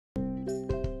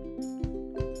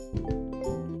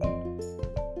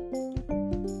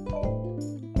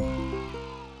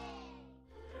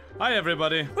Hi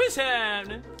everybody. What's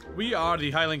happening? We are the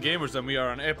Highland Gamers and we are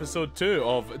on episode 2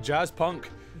 of JazzPunk.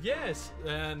 Yes,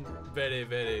 and very,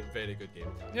 very, very good game.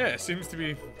 Yeah, it seems to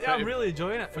be. Yeah, I'm really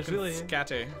enjoying it. It's really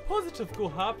scatty. Positive go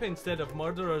happy instead of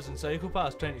murderers and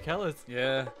psychopaths trying to kill us.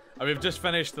 Yeah, and we've just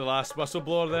finished the last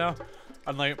whistleblower there,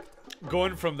 and like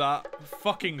going from that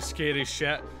fucking scary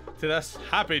shit to this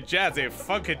happy jazzy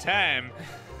funky time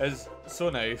is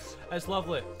so nice. It's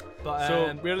lovely. But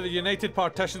so we're the United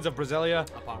Partitions of Brasilia,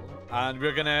 apparently, and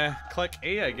we're gonna click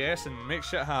A, I guess, and make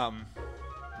shit happen.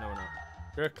 No, we're not.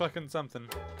 We're clicking something.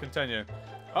 Continue.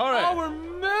 All right. Oh, we're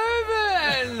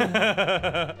moving!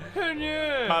 Who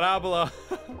knew? Parabola.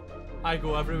 I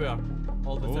go everywhere.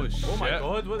 All the time. Shit. Oh my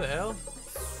god, what the hell?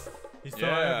 He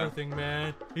saw everything,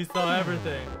 man. He saw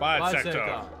everything. Bad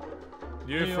sector.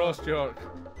 New Frost York.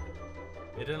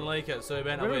 He didn't like it, so he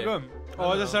went Where away. are we going?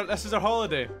 Oh, this is our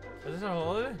holiday. Is this our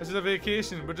holiday? This is a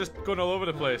vacation. We're just going all over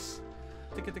the place.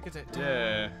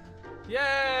 Yeah.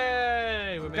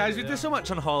 Yay! Guys, we do so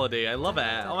much on holiday. I love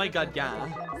it. Oh my god, yeah.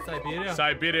 Siberia.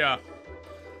 Siberia.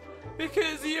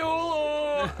 Because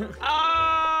YOLO!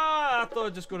 Ah! I thought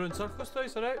I'd just go around circles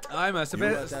twice, alright? I must have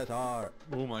been. USSR.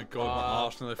 Oh my god, my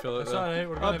arse nearly fell out It's there. alright,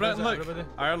 we're going to Britain, visit look. everybody.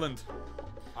 Ireland.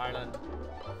 Ireland.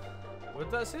 What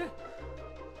did that say?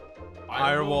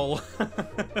 Irewall.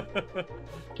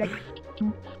 Text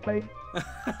to Spain.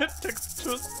 Text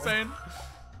to Spain.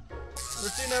 We're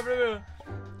seen everywhere.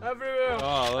 Everywhere.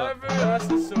 Oh, look. Everywhere.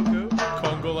 This is so cool.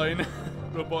 Congo line.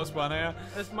 Robot Spanair.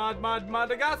 It's Mad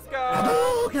Madagascar.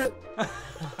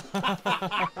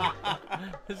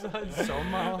 Is that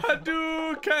somehow?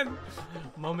 Hadouken.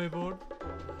 Mummy board.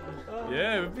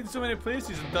 Yeah, we've been so many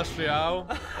places. Industrial.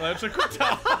 Electrical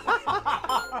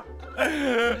tower.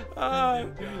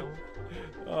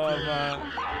 Oh man.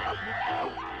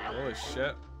 Holy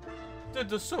shit. Dude,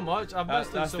 there's so much. I've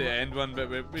missed That's so the much. end one, but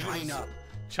we China.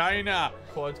 China.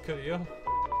 Quad Korea.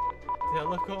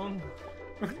 Telecom.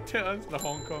 Tell us the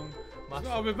Hong Kong.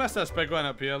 Massive. Oh, we've missed this big one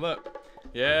up here, look.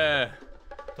 Yeah.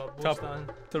 Turbostan.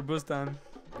 Turbostan.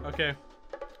 Okay.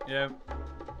 Yeah.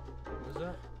 What was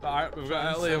that? But we've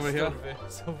got Italy over here.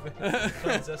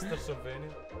 Transistor Sylvania.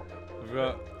 We've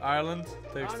got Ireland.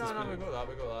 No, we got that,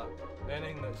 we got that.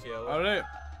 Anything that's yellow. Alright.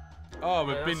 Oh,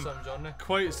 we've Yeah, been some journey.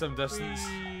 quite some distance.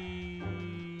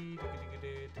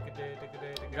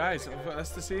 Guys, we've got this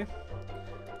to see.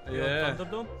 Yeah.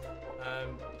 Thunderdome.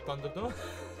 Thunderdome.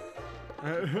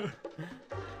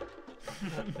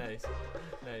 Nice.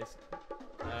 Nice.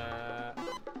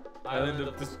 Island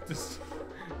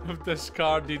of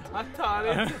discarded.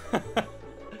 Atari.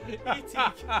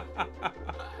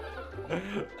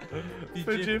 E.T.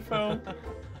 Fujifilm.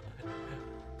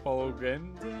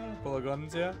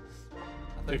 Polygonsia.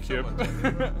 The cube.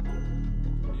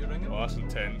 You're ringing? Oh, that's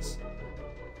intense.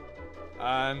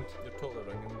 And You're totally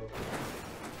ringing, bro.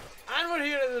 And we're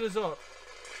here at the resort.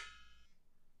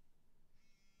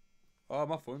 oh,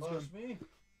 my phone's Oh, going. it's me.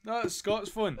 No, it's Scott's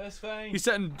phone. It's fine. He's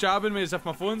sitting jabbing me as if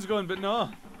my phone's going, but no.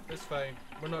 It's fine.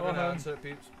 We're not gonna answer it,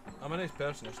 peeps. I'm a nice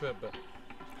person, I swear, but.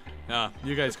 Nah,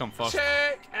 you guys come first.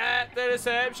 Check at the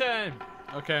reception.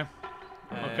 Okay.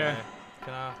 Okay.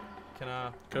 Can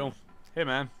I? Cool. Hey,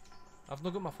 man. I've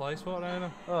not got my fly swatter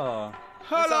either. Oh.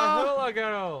 It's a Hello. hula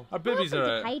girl. Our babies are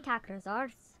Welcome to out. High-Tech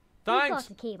Resorts. We've Thanks. got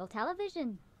the cable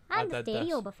television I and the did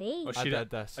stereo this. buffet. Oh, I did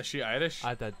this. Is she Irish?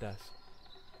 I did this.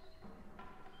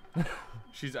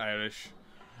 She's Irish.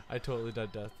 I totally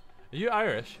did this. Are you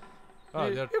Irish? Oh,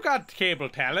 you got cable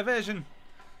television.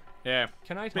 Yeah.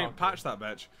 Can I Mate, talk? patch that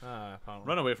bitch. Apparently.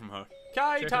 Run away from her.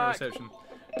 Kai Check out talk. reception.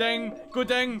 Ding! Go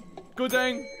ding! Go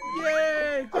ding!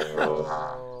 Yay!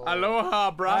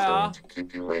 Aloha, brah!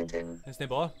 Keep you waiting. It's no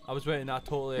bother. I was waiting at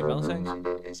totally a milliseconds.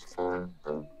 Number is 4.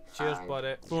 Cheers,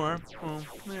 buddy.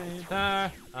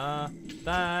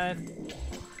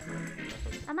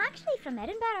 I'm actually from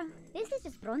Edinburgh. This is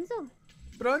just Bronzo.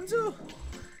 Bronzo?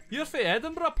 You're from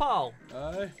Edinburgh, pal.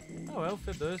 Aye. Oh well,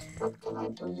 fair dues. What can I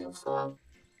do you for?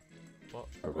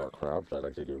 I've got crabs. I'd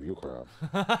like to give you crabs.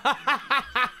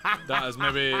 That is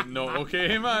maybe not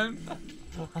okay, man.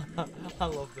 I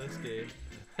love this game.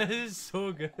 It is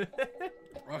so good.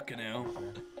 Fucking hell.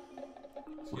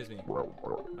 Excuse me.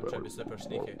 I'm trying to be super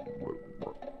sneaky.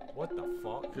 What the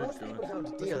fuck? Good Most people God.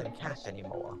 don't deal in cash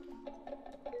anymore.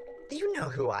 Do you know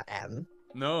who I am?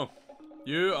 No.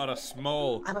 You are a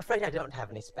small. I'm afraid I don't have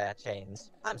any spare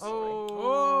chains. I'm sorry.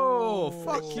 Oh,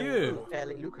 fuck you.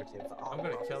 Fairly lucrative. I'm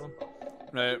gonna kill him.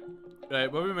 Right.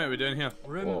 Right, what might we doing here?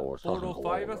 Room Whoa, we're talking 405,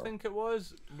 I about- think it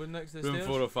was. We're next to the Room stairs.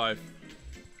 405.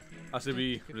 That's a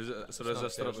wee resistor It's not up the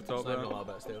stairs, top it's not there. even a little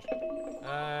bit of stairs.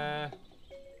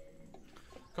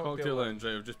 Cocktail lounge,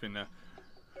 right, we've just been there.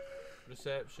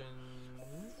 Reception.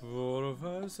 4 of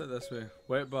us. Sit this way.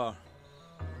 Wet bar.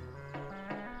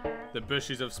 The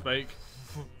bushes of Spike.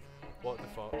 What the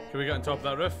fuck? Can we get on top of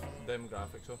that roof? Them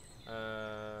graphics, so.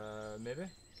 Maybe?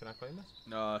 Can I climb this?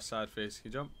 No, sad face.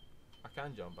 Can you jump? I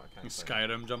can jump, but I can't.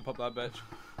 Skyrim, jump up that bitch.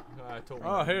 No, I told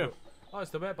Oh, here. Oh,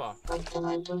 it's the wet bar. What can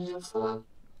I do you for?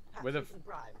 Where the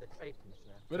Bribe the trade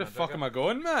commissioner. where the Can I fuck drink am I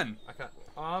going, man? I can't.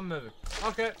 Oh, I'm moving.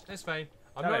 Okay, it's fine.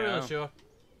 I'm Carry not really on. sure.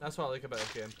 That's what I like about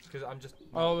this game. Because I'm just.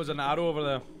 Oh, there's an arrow over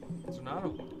there. It's an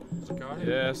arrow. It's a car here.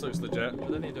 Yeah, this looks legit. What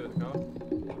do I need to do with the car?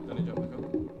 Do I need to jump in the car?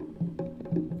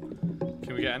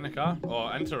 Can we get in the car?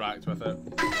 Or interact with it?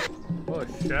 Oh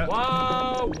shit.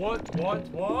 Wow! What?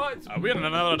 Are we in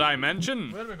another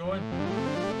dimension? Where are we going?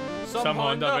 Some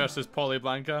Honda versus Polly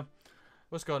Blanca.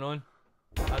 What's going on?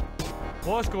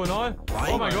 What's going on? Right.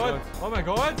 Oh my god! Oh my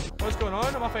god! What's going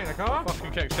on? Am I fighting a car?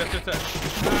 Fucking kick shit at it.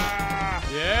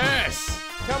 Yes!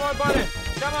 Come on, buddy!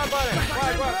 Come on, buddy!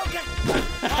 What?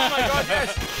 Oh my god!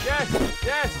 Yes! Yes!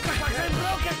 Yes!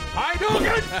 I do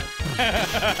it!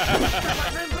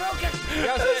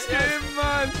 Yes, This yes. game,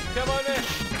 man! Come on, man!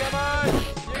 Come on!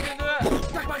 You can do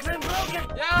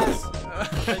it! Yes!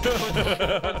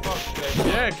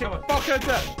 Yeah, kick fuck at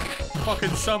it! Fucking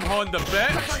some Honda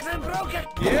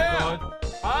bitch! Yeah! God.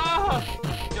 Ah!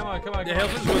 Come on, come on, The come on.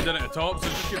 Helton's going down at the top, so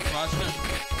just keep smashing it.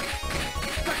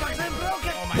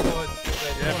 Oh my god.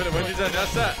 Right, Yeah, put the wedges in,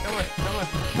 that's it. Come on, come on.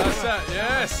 That's it,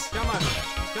 yes! Come on,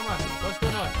 come on. What's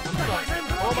going on? I'm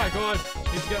stuck. Oh my god.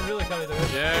 He's getting really carried away.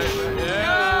 Yeah,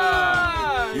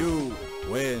 yeah! Yes! You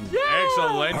win.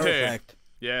 Excellent! Perfect.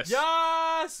 Yes!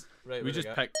 Yes! Right, We where'd just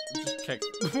it picked, just kicked.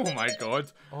 Oh my god!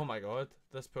 go? Oh my god.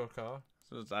 This poor car.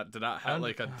 So did that hit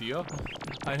like a deer?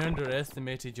 I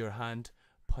underestimated your hand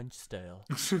punch style.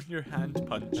 Your hand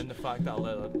punch. And the fact that I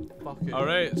let it fucking.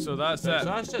 Alright, so that's Right,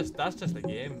 it. so that's just a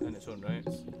game in its own right.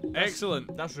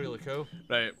 Excellent. That's really cool.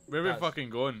 Right, where are we That's- fucking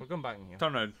going? We're going back in here.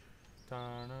 Turn round. Turn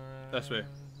around. This way.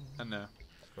 In there.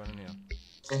 Going in here.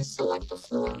 Please select the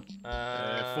floor.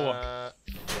 4.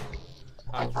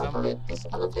 Operate this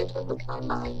elevator with my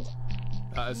mind.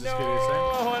 That is the No, scariest thing.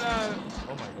 no.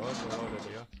 Oh my god, we're already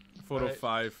here.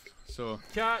 405. So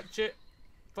Catch it,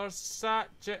 Versace.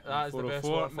 That is the best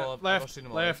 404. waterfall I've ever Left, seen in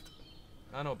my left. life.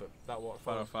 I know, but that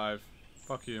waterfall. 405.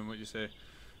 Fuck you and what you say.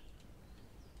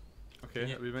 Okay, Can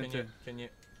you, are we meant can to? you, can you,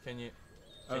 can you,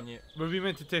 Uh, can you, Were we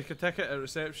meant to take a ticket at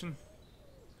reception?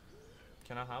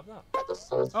 can I have that? At the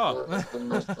third Oh. floor is the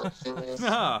most luxurious.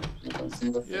 Nah. You can see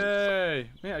the view. Yay!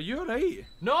 Mate, are you alright?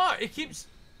 No, he keeps.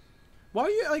 Why are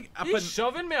you like up He's in?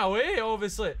 shoving me away.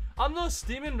 Obviously, I'm not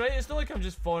steaming, right? It's not like I'm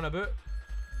just falling about.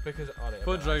 Because alright.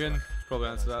 Phone's ringing. Probably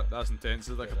answer that. That's intense.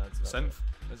 It's like Yeah, a answer that.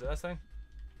 synth. Is it this thing?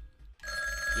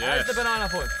 Yes. That's the banana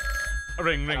phone.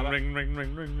 Ring, ring, Banana. ring, ring,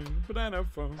 ring, ring, ring. Banana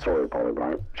phone. Sorry,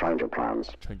 Polyblank. Change your plans.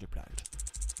 Change your plan.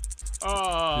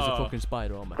 Oh.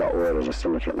 spider on me. Got word there's a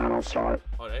syndicate man on site.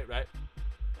 Alright, right.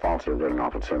 Far too good an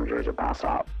opportunity to pass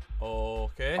up.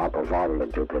 Okay. I provided a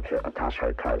duplicate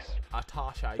attaché case.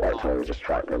 Attache. Wait till we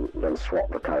distract them, then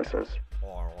swap the cases.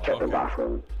 Check the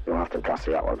bathroom. You'll have to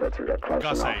gussy up with it to get close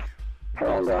Gussie. enough. Head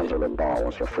on down to the bar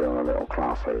once you're feeling a little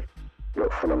classy.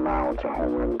 Look for the male to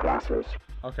home glasses.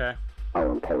 Okay.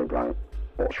 Oh, and Polyblank,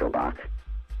 watch your back.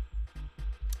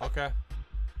 Okay.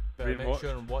 Better Read make what?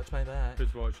 sure and watch my back.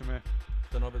 Who's watching me?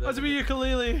 Don't know about That's a that. wee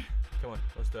ukulele. Come on,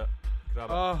 let's do it. Grab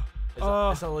it.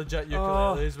 Oh. It's a legit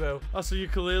ukulele as well. That's a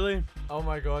ukulele. Oh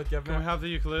my god, give me Can we it. have the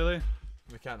ukulele?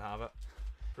 We can't have it.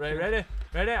 Right, ready?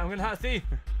 Ready? I'm gonna hit three.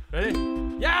 Ready?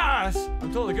 Yes!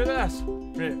 I'm totally good at this.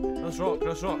 Right, let's rock,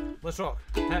 let's rock, let's rock.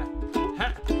 Hit,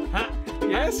 hit, hit.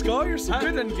 Yeah, Scott, you're so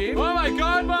good in game. Oh my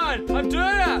god, man! I'm doing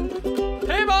it!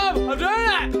 Hey, Mom! I'm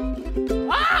doing it!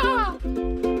 Ah!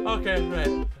 Okay,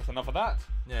 right. That's enough of that.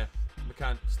 Yeah, we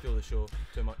can't steal the show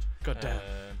too much. God damn.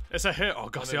 It's a hit. Oh,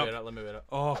 Let gussy me up. wear it, let me wear it.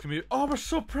 Oh, can we? Oh, we're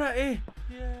so pretty.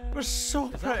 Yeah. We're so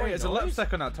Is that pretty. white It's a noise?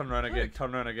 lipstick on that. Turn around again. Look.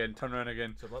 Turn around again. Turn around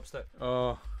again. It's a lipstick.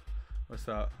 Oh, what's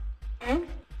that?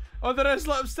 Oh, there is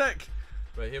lipstick.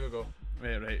 Right, here we go.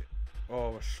 Right.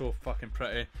 Oh, we're so fucking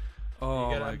pretty. You Oh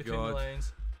get it my in between the god.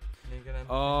 lines. You get in.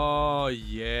 Oh You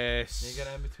yes. get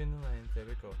in between the lines. There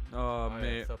we go. Oh yeah,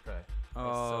 mate. it's so pretty. It's so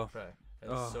Oh, pretty.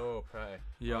 It's Oh. so pretty.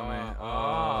 yummy.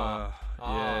 Ah,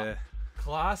 Oh, yeah.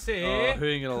 Classy. Oh, who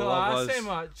ain't gonna love Classy us?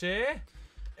 much, eh?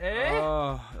 Eh?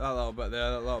 Oh, that little bit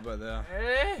there. That little bit there.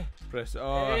 Eh? Press.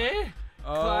 Oh. Eh?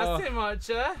 Oh. Classy much,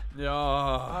 eh? Yeah.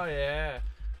 Oh yeah.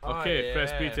 Oh, Okay, yeah.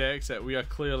 press B to exit. We are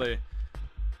clearly.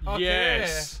 Okay.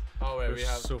 Yes. Oh wait, We're we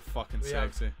have so fucking we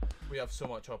have- sexy. we have so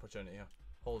much opportunity here.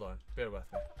 Hold on, bear with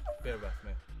me. Bear with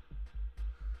me.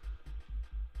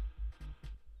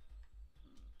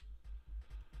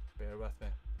 Bear with me.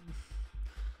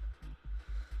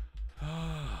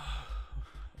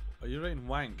 Are you writing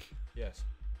wank? Yes.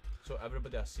 So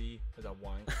everybody I see is a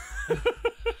wank.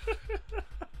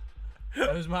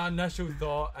 That was my initial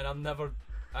thought, and I'm never,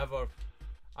 ever.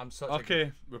 I'm such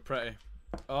Okay, we're pretty.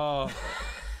 Oh.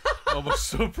 Oh, we're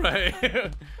so pretty.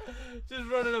 just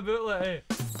running about like, hey.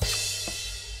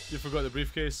 You forgot the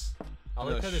briefcase. I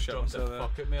like how they Shit dropped the myself there.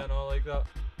 fuck at me and all like that.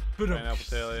 Pineapple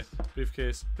telly.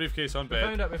 Briefcase. Briefcase on We bed.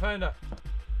 found it, we found it.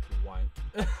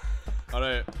 Wank.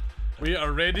 Alright. We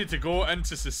are ready to go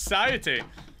into society.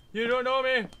 You don't know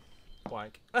me.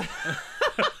 Wank.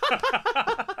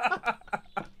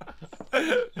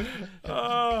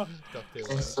 Oh.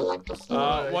 Ducktail. Select the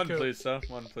floor. One cool. please, sir.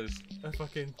 One please. I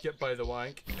fucking get by the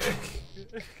wank.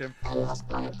 I lost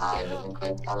my island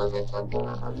great elevator war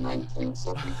on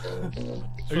 1972.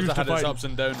 Supposed to have its ups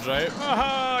and downs, right?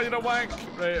 Aha, you're a wank.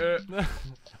 Right,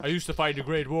 I used to fight the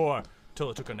Great War till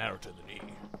I took an arrow to the knee.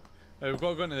 we've got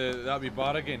to go into that wee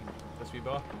bar again. This wee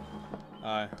bar.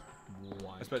 Aye.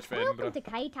 Wank. That's bitch for Welcome Edinburgh. to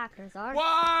Kaitak Resort.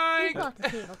 Wank! We've got a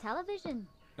cable television.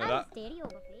 Now And that- a stereo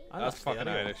buffet. That's fucking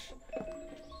Irish.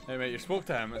 Hey mate, you spoke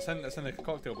to him. It's in the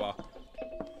cocktail bar.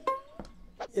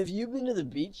 Have you been to the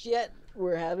beach yet?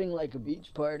 We're having like a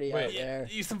beach party out there.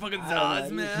 You some fucking I don't know, zaz,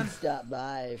 you man. can stop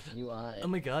by if you want. Oh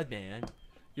my god, man.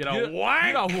 You're a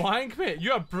wank. You're a wank, mate.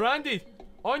 You're branded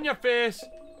on your face.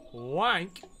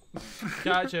 Wank.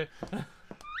 Gotcha.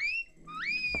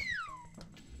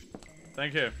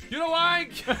 Thank you. You're a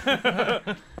wank.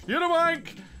 You're a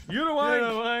wank. You're a wank. You're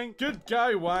a wank. Good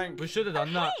guy, wank. We should have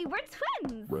done that. Hey, we're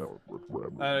twins!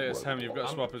 It's him. You've got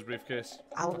to swap his briefcase.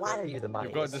 I'll wire you the money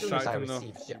You've got to as soon as distract I him though. receive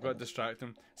You've shipment. got to distract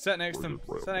him. Sit next to him.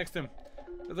 Sit next to him.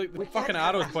 Look, the We fucking can't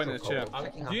have arrow's astral pointing at the chair. calls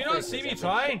checking Do our you not faces see me every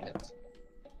trying? minute.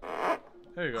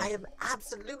 There you go. I am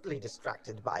absolutely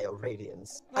distracted by your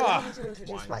radiance. Ah. Allow me to introduce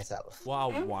Wank. myself.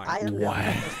 Wow, I wank. am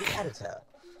the editor.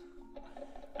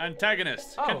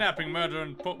 Antagonist. Oh. Kidnapping, murder,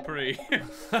 and potpourri.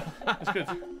 That's good.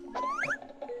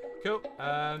 Cool.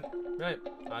 Right.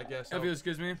 I guess. If you'll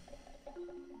excuse me.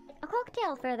 A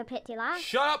cocktail for the pretty lass.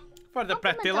 Shut up. For the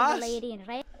Compliment pretty of the lass. lady in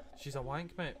red. She's a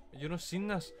wank, mate. You not seen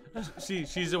this? See,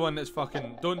 she's the one that's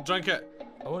fucking. Don't drink it.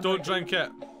 I won't Don't drink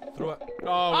it. Throw it. Oh,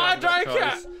 I well, drank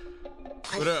because it.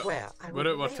 I We're out- swear, I we're would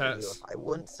out with marry you tits. if I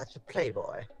weren't such a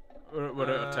playboy. We're out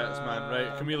of tits, man.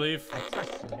 Right, can we leave? I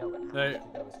trust you know what Right.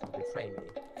 happens to those who betray me.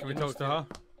 Can we talk to her?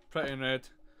 Pretty in red.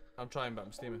 I'm trying, but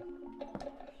I'm steaming.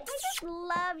 I just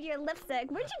love your lipstick.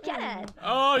 Where'd you get it?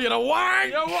 Oh, you're a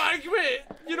wank! You're a wank, mate.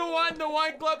 You don't want the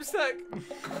wank lipstick.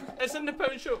 It's in the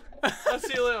pound shop. I'll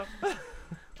see you later.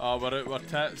 Oh, we're out with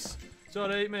tits. It's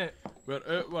alright, mate. We're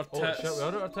out with Oh tits. shit, we are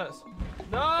out our tits.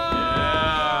 No!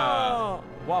 Yeah.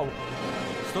 Wow.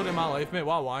 Story of my life, mate.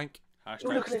 Wow, wank. You Hashtag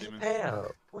look a little steaming.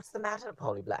 pale. What's the matter,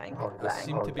 Polly Blank? Polly I Blank.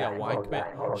 seem to be a wank, mate.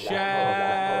 Shit.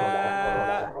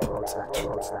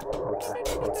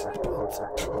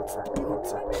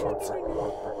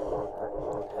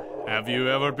 Have you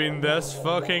ever been this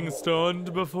fucking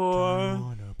stoned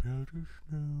before?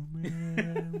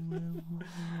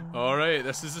 Alright,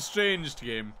 this is a strange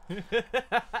game.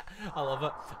 I love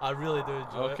it. I really do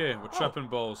enjoy it. Okay, we're tripping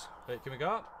balls. Right, can we go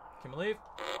up? Can we leave?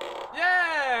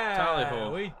 Yeah! Tally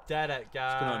ho. We did it,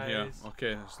 guys. What's going on here?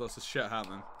 Okay, there's lots of shit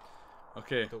happening.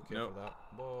 Okay, Don't care no. for that.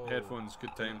 Whoa. Headphones,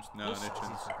 good times. No, no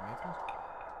chance.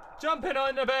 Jumping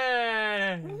on the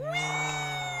bed!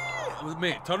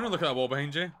 Mate, turn and look at that wall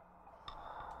behind you.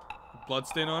 Blood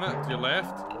stain on it, to your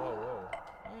left. Whoa, whoa. Oh,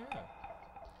 yeah.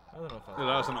 I don't know if Yeah,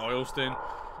 that's an oil stain.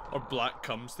 Or black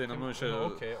cum stain, I'm not sure.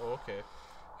 Okay, okay.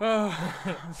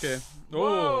 Okay.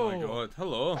 Oh my Whoa. god.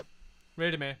 Hello.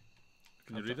 Ready, mate.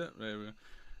 Can you read it? There we go.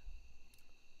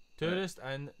 Tourist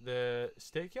in the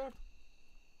steak yard?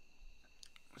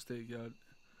 Steak yard.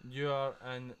 You are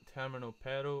in terminal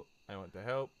peril. I want to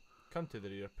help. Come to the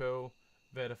rear pool.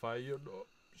 Verify you're not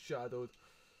shadowed.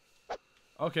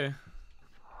 Okay.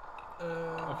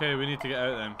 Okay, we need to get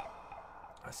out then.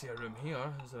 I see a room here.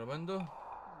 Is there a window?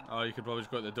 Oh, you could probably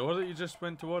just go out the door that you just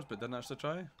went towards, but didn't actually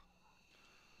try.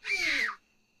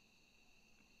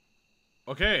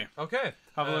 Okay. Okay.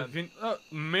 Have a look.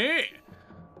 Mate.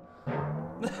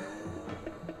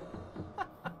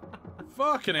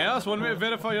 Fucking hell, that's one way to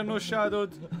verify you're no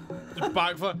shadowed. Just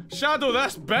backflip. Shadow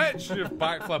this bitch! You just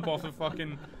backflip off the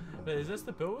fucking. Wait, is this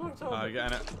the pool we're talking about?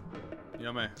 Get in it.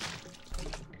 Yummy.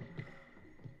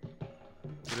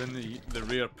 We're in the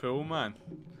rear pool, man.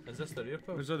 Is this the rear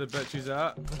pool? Where's all the bitches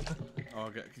at? Oh,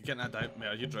 get in that dive. Mate,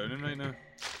 are you drowning right now?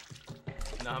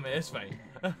 Nah, mate, it's fine.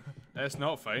 It's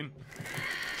not fine.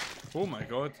 Oh my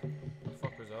god. What the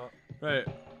fuck was that? Right.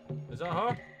 Is that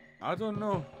her? I don't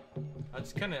know. I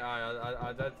just kinda,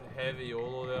 I did heavy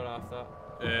YOLO there after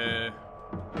that. Uh,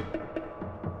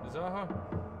 Is that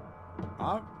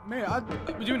her? Mate,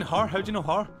 what do you mean her? How do you know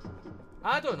her?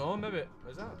 I don't know, maybe.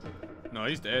 Is that? No,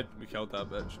 he's dead. We killed that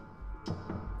bitch.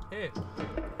 Hey.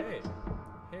 Hey.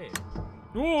 Hey.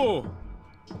 Whoa!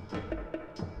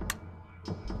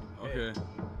 Okay. Hey.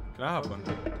 Can I have one?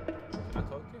 Can I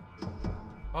talk to you?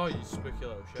 Oh, you spooky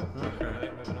little shit. Okay.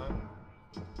 Right, moving on.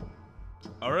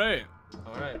 Alright.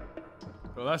 Alright.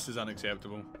 Well, this is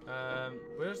unacceptable.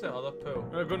 Where's the other pool?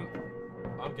 We're going.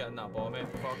 I'm getting that ball, mate.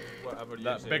 Fuck whatever you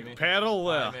That say big to me. pearl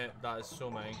there. Aye, mate, that is so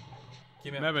mine.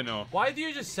 Give me a... Maybe no. Why do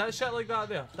you just set shit like that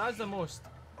there? That's the most...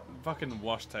 Fucking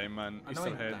worst time, man.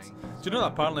 Annoying Easter heads. thing. Do you know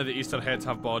that apparently the Easter heads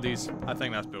have bodies? I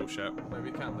think that's bullshit. Wait,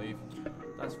 we can't leave.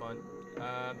 That's fine.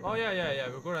 Oh yeah.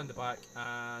 We'll go around the back,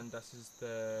 and this is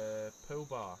the pool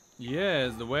bar. Yeah,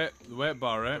 it's the wet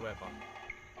bar, right? The wet bar.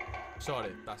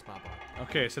 Sorry, that's my bar.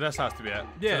 Okay, so this has to be it.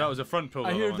 Yeah. So that was the front pool.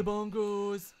 I hear one. the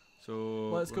bongos. So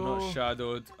Let's we're go. not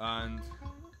shadowed and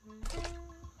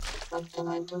What can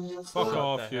I do you fuck for?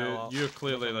 off the you. hell up. You're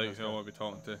clearly like who I want to be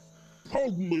talking to.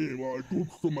 Pardon me, my good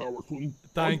Samaritan.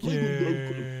 Thank I'm you.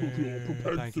 noticed of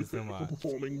your Thank you so propensity much. for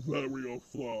performing various,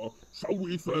 shall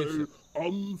we say,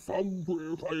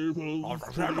 unsundry favours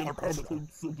for the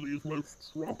inhabitants of these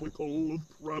most tropical of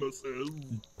premises.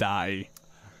 Die.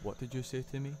 What did you say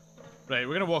to me? Right,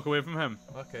 we're gonna walk away from him.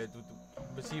 Okay,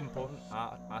 was he important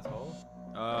at all?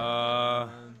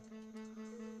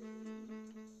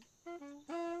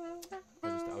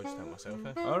 I'll just tell myself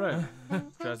in. Alright.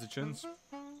 Jazzy tunes.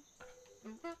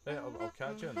 Right, I'll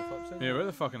catch you on the flip side. Yeah, where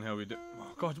the fucking hell we do? Oh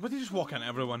god, why do you just walk into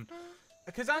everyone?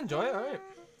 Because I enjoy it, alright.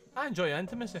 I enjoy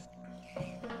intimacy.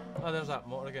 Oh, there's that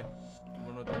motor again.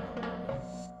 We're not doing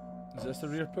that. Is this the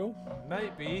rear pool?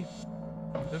 Might be.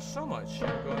 There's so much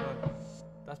shit going on.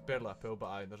 That's barely a pill, but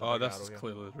aye, there's a Oh, big this arrow is here.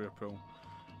 clearly the rear pool.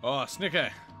 Oh, Snicky!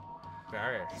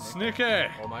 Very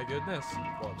Snicky! Oh my goodness.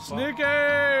 What the fuck?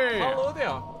 Snicky! Hello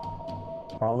there.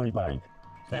 Polybike,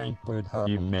 thank Buddha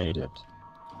you made it.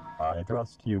 I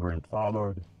trust you weren't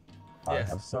followed. I Yes.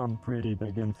 have some pretty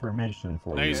big information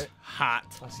for Nice you.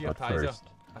 hat. I see your But Tizer. first,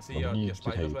 I see you your need to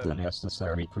spider's take the web.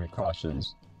 necessary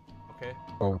precautions. Okay.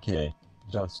 Okay,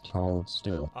 just hold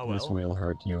still. I This will. will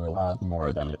hurt you a lot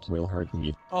more than it will hurt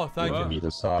me. Oh, thank Give you. me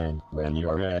the sign when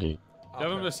you're ready.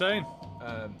 Give him the sign.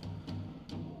 Um,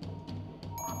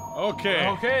 Okay.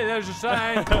 okay, there's your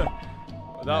sign.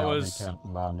 That Now was. they can't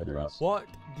monitor us. What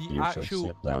the You should actual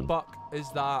sit down. fuck is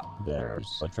that?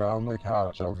 There's a trauma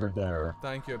couch over there.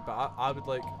 Thank you, but I would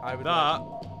like. That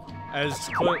is. It's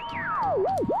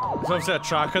obviously a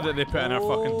tracker that they put in our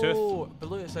fucking tooth. Oh, but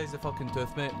look at the size of the fucking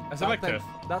tooth, mate. It's a That big thing-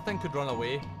 tooth. That thing could run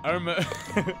away.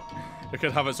 It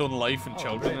could have its own life and Oh,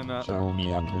 children right. and that. Show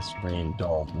me on this brain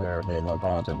doll where they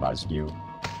lobotomized you.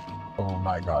 Oh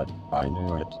my god, I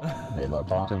knew it. They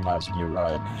lobotomized you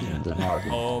right in the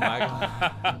noggin. Oh my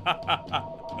god.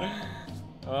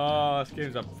 Oh, this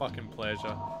game's a fucking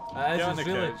pleasure. Get This on is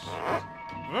the really. couch.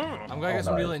 I'm gonna get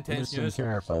some really Alright, intense listen news.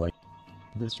 carefully.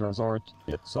 This resort,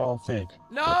 it's all fake.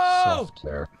 No! It's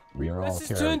software. We are all This is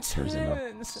too characters in a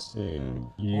intense.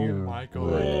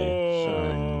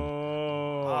 simulation.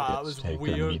 Ah, that was It's taken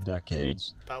weird. me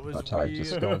decades, That was but I weird.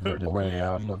 discovered a way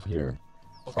out of here.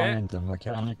 Okay. Find the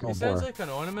mechanical It sounds bar, like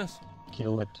anonymous.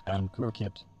 kill it, and cook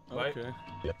it. Right. Okay.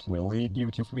 It will lead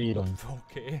you to freedom.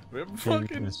 Okay. We're Take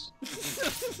fucking. this.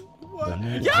 What? The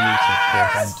new Yes!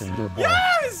 hunting the bar.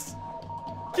 Yes!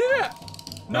 Give it!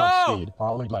 No! Godspeed,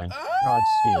 Polyline.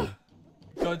 Godspeed.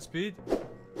 Godspeed.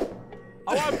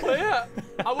 I want to play it.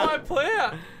 I want to play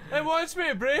it. It wants me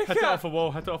to break Hit it. it off a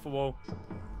wall, hit it off a wall.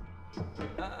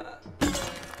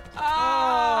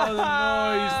 Ah,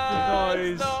 the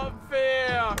noise. It's not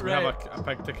fair. We have Right. a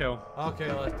pig to kill.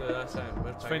 Okay, let's do this.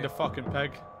 Let's find a fucking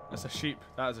pig. That's a sheep.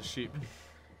 That is a sheep.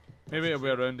 Maybe it'll be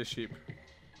around the sheep.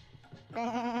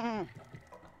 Very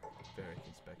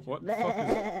conspicuous. What the fuck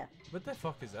is What the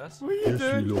fuck is this? What are you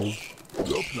doing?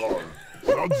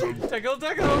 Tickle,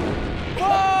 tickle.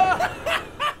 Whoa!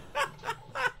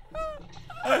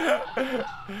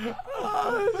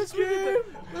 Oh, this game.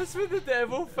 That's with the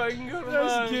devil finger,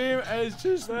 man. This game is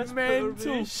just That's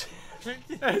mental.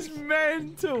 It's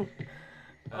mental.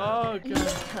 Oh You god.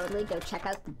 should totally go check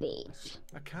out the beach.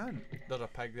 I can. There's a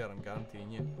pig there, I'm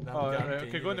guaranteeing you. I'm Oh, right, guaranteeing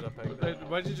okay, you go on there's the. a pig there.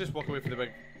 Why did you just walk away from the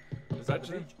big? Is that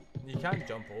the beach? You can't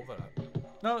jump over it.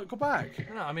 No, go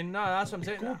back. No, I mean, no, that's what I'm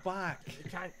saying. Go back. You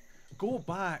can't. Go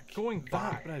back. Going That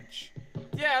back. bridge.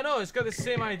 Yeah, I know, it's got the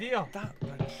same idea. That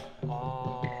bridge.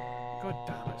 Oh. God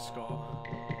damn it, Scott.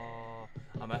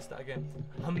 I missed it again.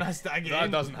 I missed it again.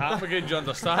 That doesn't happen again. Do you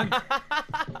understand?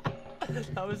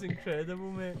 That was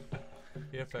incredible, mate.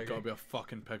 Here, There's piggy. gotta be a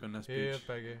fucking pig on this Here, beach.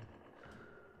 piggy.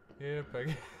 Here,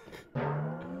 piggy.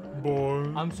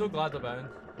 boy. I'm so glad they're bound.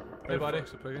 Hey, buddy.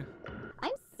 Fuck's a piggy?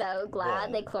 I'm so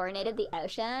glad they chlorinated the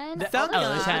ocean. The All the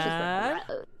ocean? fishes were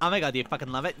gross. Oh my god, do you fucking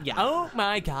love it? Yeah. Oh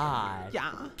my god.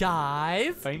 Yeah.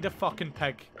 Guys. Find a fucking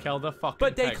pig. Kill the fucking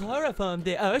But pig. they chloroformed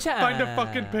the ocean. Find a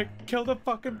fucking pig. Kill the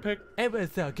fucking pig. It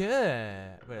was so good.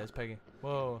 Wait, it's Peggy.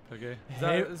 Whoa. Okay.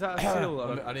 Hey. Is that a seal?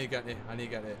 Or I need to get it. I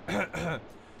need to get it.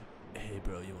 Hey,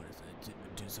 bro, you want to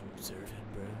do some surfing,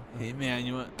 bro? Hey, man,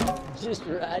 you want... Just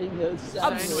riding those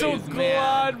I'm sides. so waves,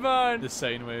 glad, man. the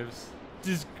sine waves.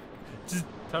 Just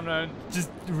Turn around. Just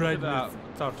Look right at that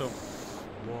turtle.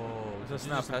 Whoa. It's a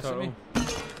Did you just snapping hiss at turtle. me?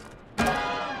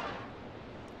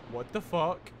 What the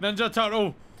fuck? Ninja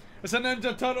turtle. It's a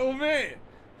ninja turtle, mate.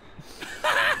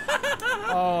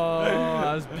 Oh,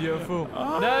 that's beautiful.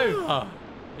 Ah. Now,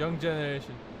 young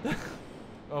generation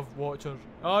of watchers.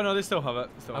 Oh no, they still have it.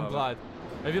 They still I'm have glad.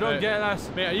 If you don't Right. get this,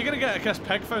 Mate, are you gonna get a kiss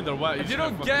pig found or what? if you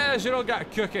don't get this, you don't get a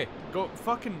cookie. Go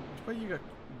fucking. What you got?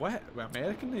 What? We're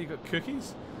American? You got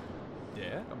cookies?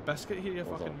 Yeah. A biscuit here, you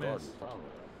fucking mess.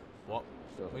 What?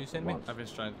 What are you saying to me? I've been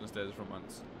stranded instead for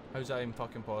months. How's that even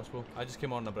fucking possible? I just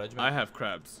came on the bridge, man. I have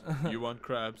crabs. You want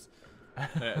crabs?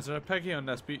 Is there a piggy on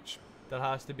this beach? There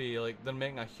has to be, like, they're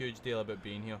making a huge deal about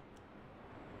being here.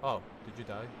 Oh, did you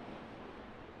die?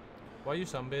 Why are you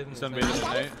sunbathing? this Sunbathing. night?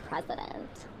 My dad Right. is president.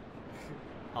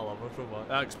 I love her so much.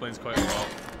 That explains quite a lot.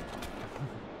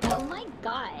 Oh my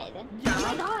god. Oh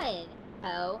my god.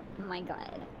 Oh my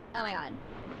god. Oh my god.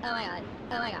 Oh my god.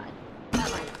 Oh my god. Oh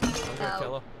my god. I'm gonna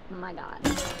kill her. Oh my god.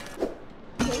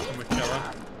 Can we kill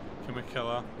her? Can we kill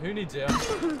her? Who needs her?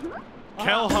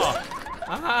 Kill her!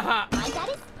 Ah, My dad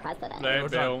is president. Right, We're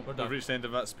Bill. done, we're done. We've reached the end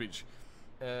of that speech.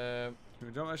 Can Can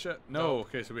we jump that shit? No. No.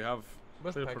 Okay, so we have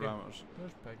Where's clear Peggy? parameters.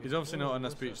 Where's Peggy? He's obviously not on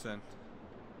this where's beach then.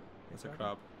 It's a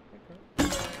crab. Okay.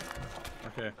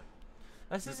 Okay.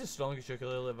 This is the strongest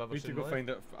ukulele I've ever We need to seen. go in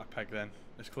my life. find a pig then.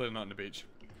 It's clearly not on the beach.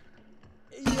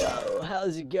 Yo,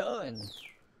 how's it going?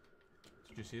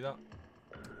 Did you see that?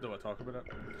 Don't want to talk about it.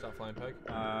 Is that a flying pig?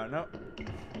 No.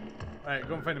 Right,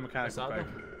 go and find a mechanical What's that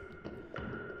pig.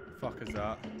 Fuck is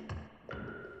that?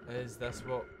 Is this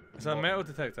what? Is that a what- metal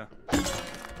detector?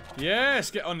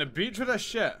 Yes! Get on the beach with this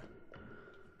shit!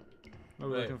 What are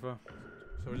we Right. looking for?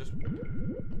 So we're just.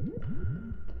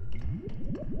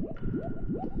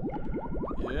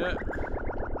 Yeah.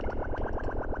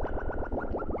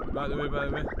 By the way, by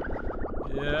the way.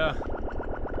 Yeah.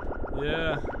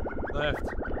 Yeah. Left.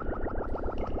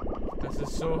 This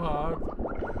is so hard.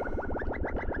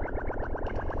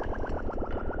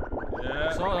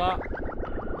 Yeah. Saw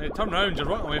that. Hey, turn round, you're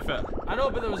running away from it. I know,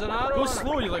 but there was an arrow. Go on it.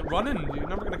 slow, you're like running, you're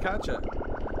never gonna catch it.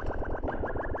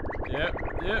 Yep,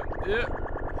 yep, yep.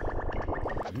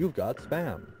 You've got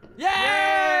spam. Yay!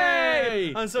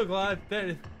 Yay! I'm so glad.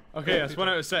 There. Okay, that's 1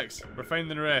 out of 6. We're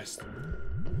finding the rest.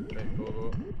 Right,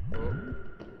 go.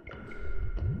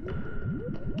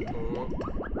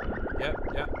 Yep.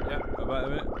 About a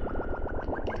bit.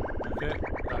 Okay.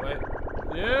 That way.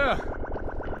 Yeah!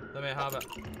 Let me have it.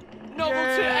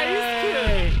 Novelty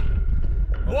Ice Cube!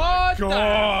 What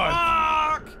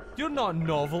God! the fuck? You're not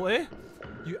novelty,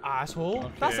 you asshole.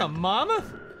 Okay. That's a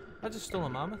mammoth. I just stole a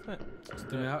mammoth, mate.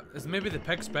 Is maybe the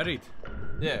pig's buried?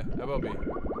 Yeah, it will be.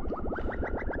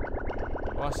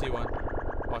 Oh, I see one.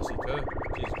 Oh, I see two.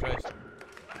 Jesus Christ.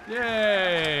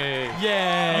 Yay!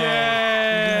 Yay!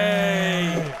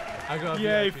 Yay! I got a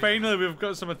Yay, VIP. finally we've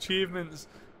got some achievements.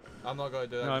 I'm not going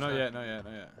to do that. No, just not now. yet, not yet,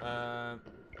 not yet.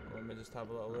 Let me just have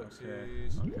a little look. Okay.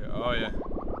 See. Okay. Oh yeah.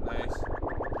 Nice.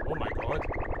 Oh my god.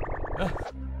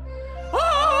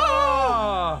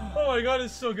 Ah! Oh my god,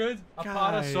 it's so good. A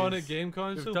Guys, Panasonic game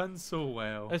console. We've done so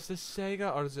well. It's the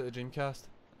Sega or is it a Dreamcast?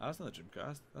 That's not a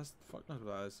Dreamcast. That's fuck knows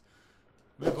what that is.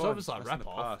 It's on. obviously a That's in the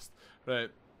rip-off. past. Right.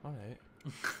 Alright.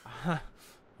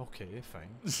 Okay, fine.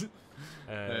 Let's go.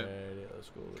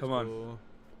 Let's Come on. go.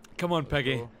 Come on, Let's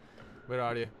Peggy. go. Where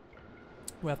are you?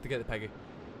 We have to get the Peggy.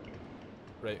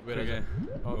 Right, where is Peggy. it?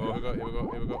 Oh, here we go, here we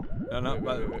go, here we go. No, no, Wait,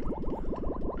 by the wait.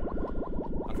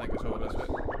 I think it's over this way.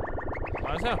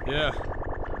 Oh, is it? Yeah.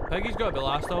 Peggy's got to be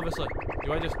last, obviously.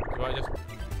 Do I just...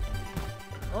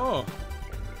 Oh.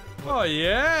 Oh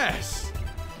yes.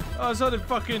 Oh, it's all the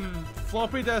fucking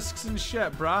floppy disks and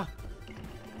shit, brah.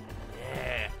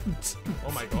 Yeah.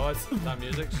 Oh my god, that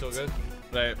music's so good.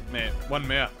 Right, mate. One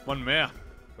more. One more.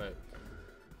 Right.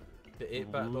 The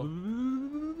 8-bit though.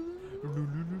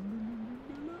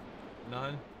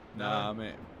 None? Nah,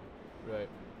 mate. Right.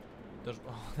 There's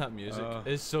that music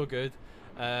is so good.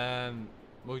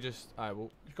 We'll just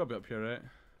we'll You've got to be up here, right?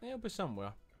 it'll be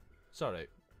somewhere. It's alright.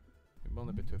 It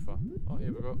won't be too far. Oh,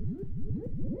 here we go.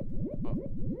 Oh.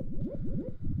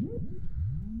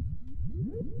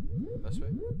 This way.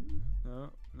 No,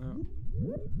 no.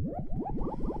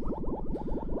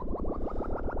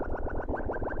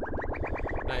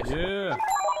 Yeah.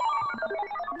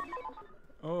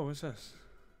 Oh, what's this?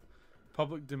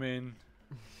 Public domain.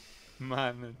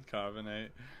 Man in carbonite.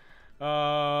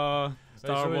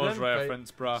 Star Wars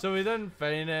reference, bruh. So we didn't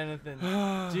find anything.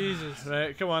 Jesus.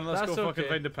 Right, come on, let's That's go fucking okay.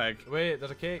 find a pig. Wait,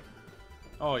 there's a cake.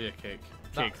 Oh yeah, cake.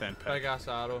 Cake then pig. Big ass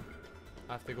arrow.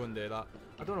 I have to go and do that.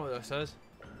 I don't know what this is.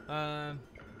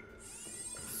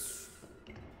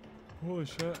 Holy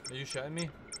shit. Are you shitting me?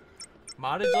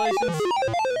 Marriage license?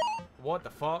 What the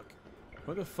fuck?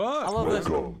 What the fuck? I love this.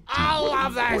 I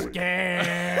love this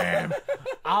game.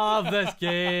 I love this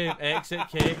game. Exit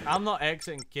cake. I'm not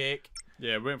exiting cake.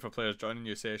 Yeah, waiting for players joining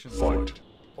new sessions. Fight.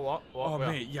 What? Oh Where?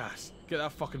 mate, yes. Get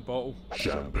that fucking bottle.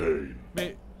 Champagne.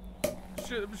 Mate.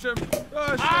 Shit. Oh shit.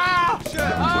 Ah! Shit.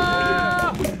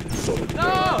 Ah! No!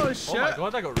 Holy shit. Oh my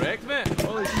god, I got wrecked, mate.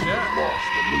 Holy shit.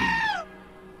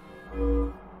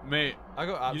 Mate, I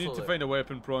got absolutely. you need to find a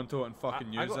weapon pronto and fucking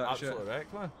I use got that shit. absolutely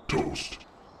wrecked, man. Toast.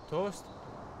 Toast.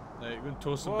 Right, you're going to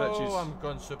toast some Whoa, bitches. I'm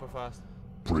going super fast.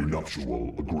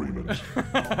 Prenuptial agreement. Oh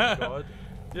my god.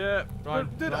 Yeah. Run,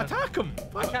 Dude, run. attack him.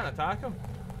 I can't attack him.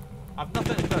 I've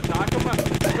nothing to attack him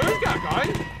with. Who's got a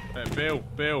gun? Right,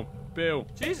 Bill.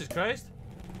 Jesus Christ.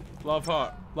 Love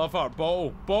heart.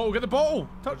 Bottle, get the bottle.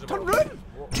 Turn round.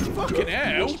 Fucking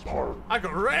hell. I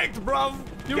got wrecked, bruv.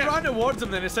 You ran towards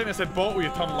him then, it's time I said bottle, you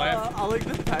turn left. I like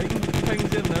the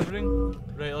pings in everything.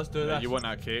 Right, let's do this. You want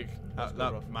that cake? That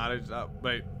marriage, right.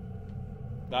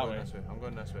 That way. This way. I'm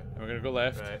going this way. And we're gonna go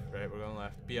left. Right, we're going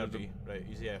left. BRG. Right,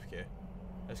 easy FK.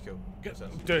 Let's go.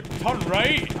 Dude, turn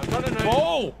right. I'm turning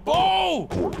right. Ball!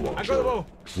 I got the ball.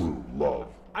 True love.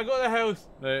 I got the house.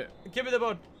 Right. Give me the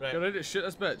ball. Right. Get ready to shoot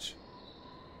this bitch.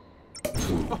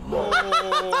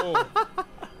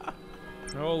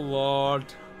 Oh lord.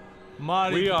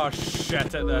 We are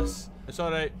shit at this. It's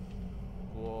alright.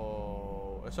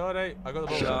 Whoa. It's alright. I got the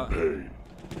ball. Champagne.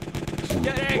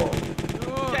 Get wrecked.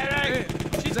 Get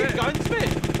wrecked. She's got guns, mate.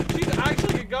 She's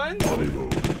actually got guns. Honeymoon.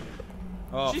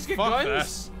 Oh, She's got fuck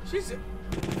guns. this. She's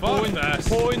Fuck this.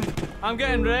 Point. I'm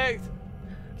getting wrecked.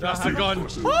 That's the gun.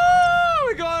 Oh,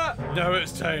 we got it. Now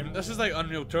it's time. This is like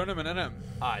Unreal Tournament, innit?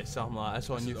 Aye, something like that. That's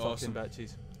on This you is fucking awesome.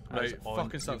 bitches. Right, That's on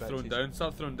fucking you start throwing bitches. down.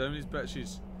 Start throwing down these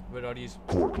bitches. Where are these?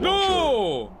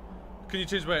 No! Can you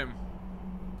change weapon?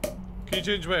 Can you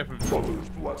change weapon? Brother's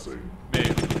blessing.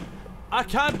 Mate. I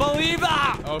can't believe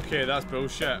that! Okay, that's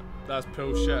bullshit. That's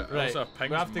bullshit. Right, Also, we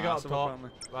have to get up massive, top.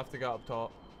 apparently. We have to get up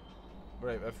top.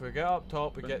 Right, if we get up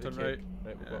top, we get the Turn cake. right.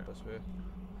 Right, we'll go up this way.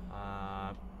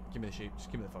 Give me the sheep. Just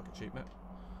give me the fucking sheep, mate.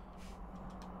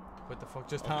 What the fuck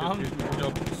just happened? Good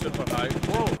job, super high.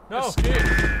 Whoa, no! Escape!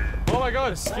 Oh my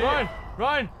god! Escape. Run!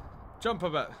 Run! Jump a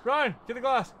bit. Run! Get the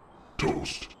glass!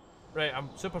 Toast. Right, I'm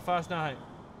super fast now.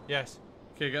 Yes.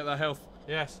 Okay, get that health.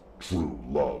 Yes. True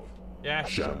love. Yes.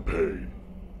 Champagne.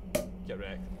 Get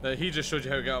wrecked. He just showed you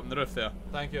how to get up on the roof there.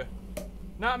 Thank you.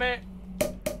 Nah, mate.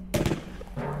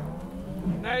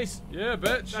 Nice. Yeah,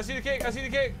 bitch. I see the cake. I see the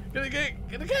cake. Get the cake.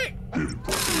 Get the cake.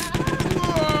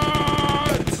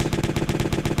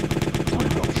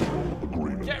 Prenuptial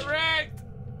agreement. Get wrecked.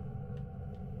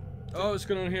 Oh, what's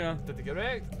going on here? Did they get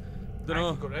wrecked?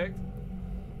 Dunno. I got wrecked.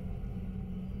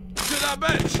 Shoot that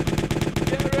bitch.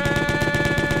 Get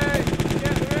wrecked.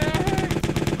 Get wrecked.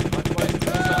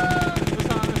 What's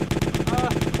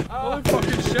happening? Holy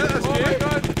fucking shit, that's Oh my game.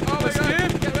 god. Oh my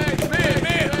god. Get wrecked.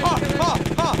 Mate.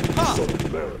 Ha. Son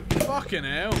of marriage. Fucking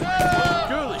hell.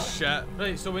 Holy shit.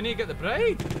 Right, so we need to get the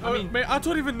bride. I mean, mate, I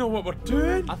don't even know what we're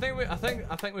doing. I think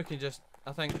we can just.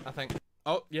 I think.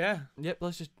 Oh, yeah. Yep.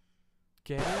 Let's just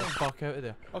get it and fuck out of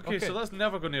there. Okay, so let's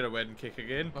never go near a wedding cake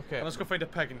again. Okay. And let's go find a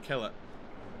pig and kill it.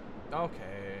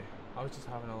 Okay. I was just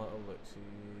having a little look-see.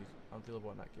 I'm really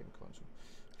wanting that game console.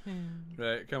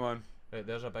 Right, come on. Right,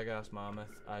 there's a big ass mammoth,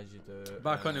 as you do.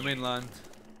 Back onto mainland.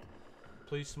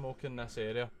 Please smoke in this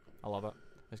area. I love it.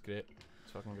 It's great.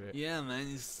 It's fucking great. Yeah, man,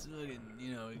 it's fucking,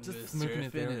 you know, Just go smoking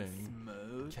it surfing there and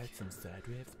and smoke. catch some side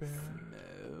waves, bro.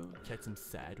 Smoke. Catch some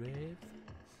side waves.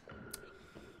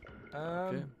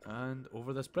 Okay, and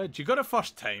over this bridge. You got it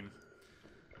first time.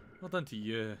 Well done to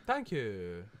you. Thank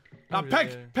you. That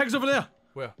pig! Pig's over there!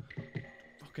 Where?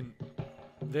 Fucking...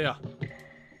 There.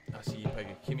 I see you,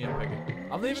 Piggy. Give me a Piggy.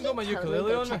 I've even got my Totally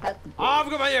ukulele go on me. check out the Oh, I've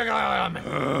got my ukulele on me.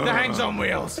 The hangs on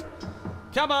wheels.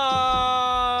 Come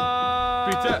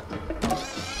on! Beat it.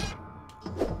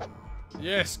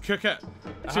 Yes, cook it.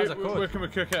 It See, has a code. where can we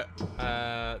cook it?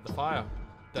 The fire.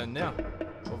 Down there.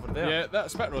 Over there. Yeah,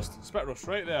 that spit roast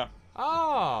right there.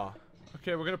 Ah!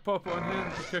 Okay, we're gonna pop it on here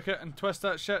and cook it and twist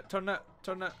that shit. Turn it.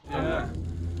 Yeah.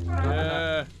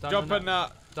 Yeah. Done Jump in in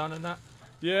that. Done in that.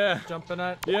 Yeah. Jump in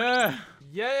that. Yeah.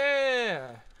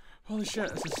 Yeah! Holy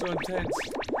shit, this is so intense.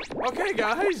 Okay,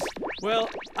 guys. Well,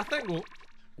 I think we'll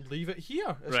leave it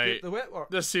here. Escape Right. the Wetwork.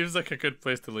 This seems like a good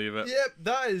place to leave it. Yep,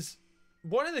 that is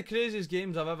one of the craziest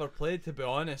games I've ever played, to be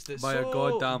honest. It's By a so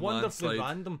goddamn wonderfully landslide.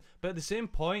 random, but at the same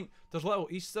point, there's little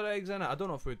Easter eggs in it. I don't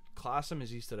know if we'd class them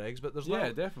as Easter eggs, but there's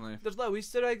definitely. there's little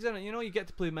Easter eggs in it. You know, you get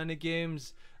to play mini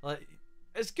games. Like,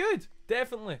 it's good,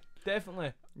 definitely.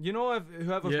 You know, if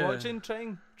whoever's watching,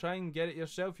 try and get it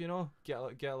yourself. You know, get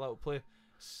a little play.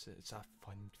 It's a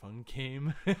fun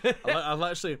game. I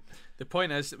literally, the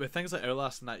point is, with things like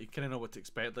Outlast and that, you kind of know what to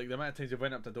expect. Like the amount of times you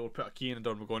went up the door, put a key in the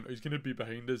door, and we're going, oh, he's gonna be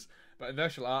behind us. But in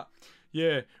this, you're like,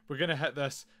 yeah, we're gonna hit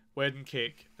this wedding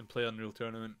cake and play Unreal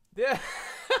Tournament. Yeah.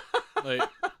 Like,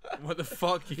 what the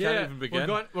fuck? You can't even begin.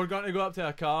 We're going to go up to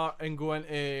a car and go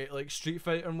into like Street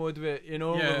Fighter mode with it, you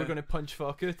know, where we're going to punch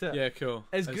fuck out it. Yeah, cool.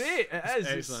 It's great. It's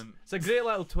excellent. It's a great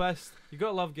little twist. You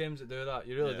gotta love games that do that.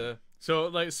 You really do. So,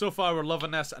 like, so far we're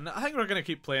loving this, and I think we're gonna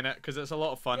keep playing it because it's a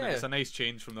lot of fun. And it's a nice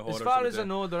change from the horror. As far as I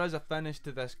know, there is a finish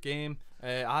to this game.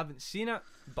 I haven't seen it,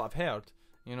 but I've heard.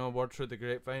 You know, word through the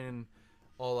grapevine and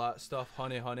all that stuff.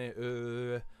 Honey,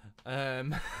 ooh.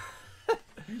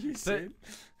 You said.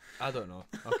 I don't know.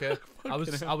 Okay, I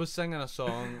was singing a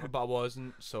song, but I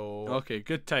wasn't. So okay,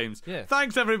 good times. Yeah.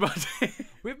 Thanks everybody.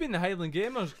 We've been the Highland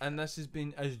Gamers, and this has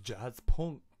been as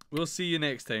JazzPunk. We'll see you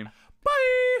next time.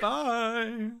 Bye.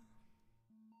 Bye.